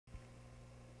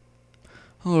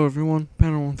Hello everyone,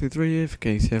 Panel133 here for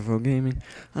KCFO Gaming,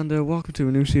 and welcome to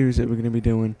a new series that we're going to be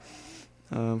doing.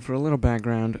 For a little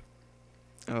background,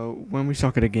 when we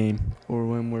suck at a game, or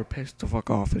when we're pissed the fuck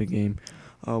off at a game,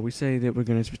 we say that we're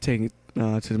going to take it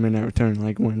to the midnight return.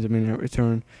 Like, when's the midnight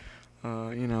return?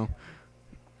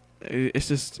 It's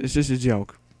just a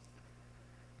joke.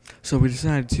 So we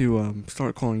decided to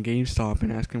start calling GameStop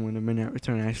and asking when the midnight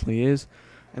return actually is.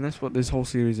 And that's what this whole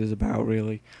series is about,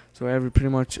 really. So every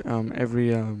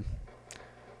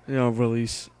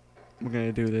release, we're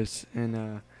gonna do this,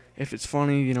 and if it's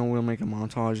funny, we'll make a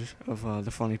montage of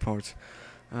the funny parts.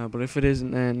 But if it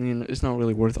isn't, then it's not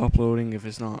really worth uploading if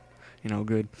it's not,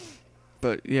 good.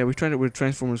 But yeah, we tried it with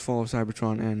Transformers: Fall of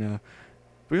Cybertron, and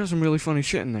we got some really funny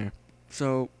shit in there.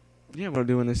 So yeah, we're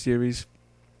doing this series.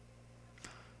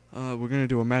 We're gonna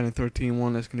do a Madden 13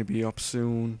 one that's gonna be up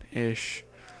soon-ish.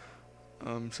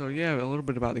 So yeah, a little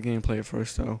bit about the gameplay at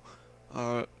first though.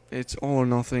 It's all or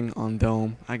nothing on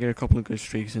Dome. I get a couple of good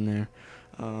streaks in there.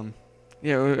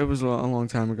 Yeah, it was a long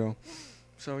time ago.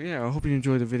 So yeah, I hope you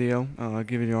enjoyed the video.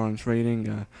 Give it your honest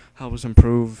rating. Help us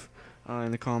improve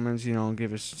in the comments.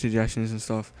 Give us suggestions and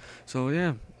stuff. So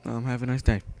yeah, have a nice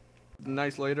day.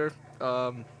 Nights later,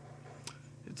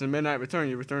 it's a midnight return.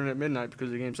 You return it at midnight because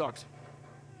the game sucks,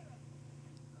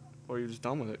 or you're just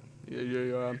done with it.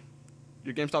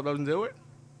 Your GameStop doesn't do it?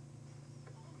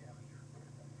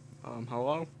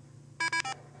 Hello?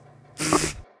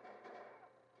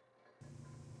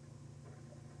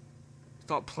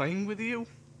 Stop playing with you?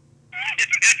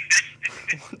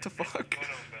 What the fuck?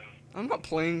 I'm not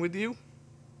playing with you.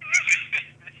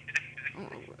 Got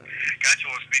you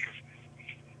on speaker.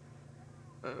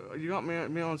 You got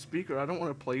me on speaker. I don't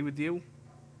want to play with you.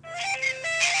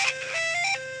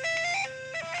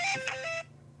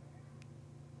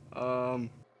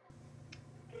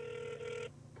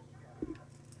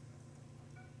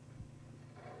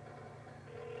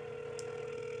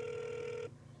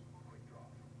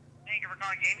 Thank you for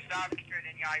calling GameStop. Secured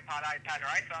in your iPad, or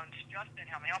iPhones. Justin,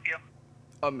 how may I help you?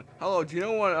 Hello. Do you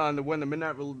know what when the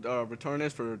midnight return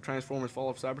is for Transformers: Fall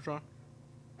of Cybertron?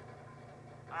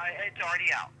 It's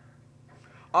already out.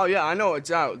 Oh yeah, I know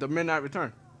it's out. The midnight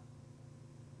return.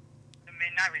 The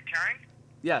Midnight Return?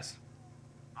 Yes.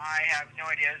 I have no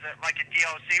idea. Is it like a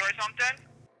DLC or something?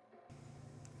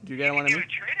 Do you get one? You can do a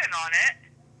trade-in on it.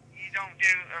 You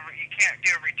can't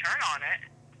do a return on it.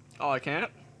 Oh, I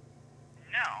can't.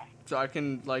 No. So I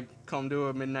can come do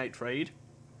a midnight trade.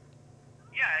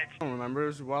 Yeah, it's. I don't remember. It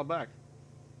was a while back.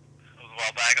 It was a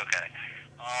while back. Okay.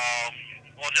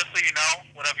 Well, just so you know,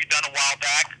 what have you done a while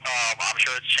back? I'm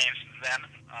sure it's changed since then.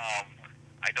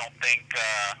 I don't think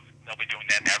they'll be doing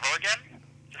that ever again.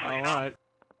 Just so you know. All right.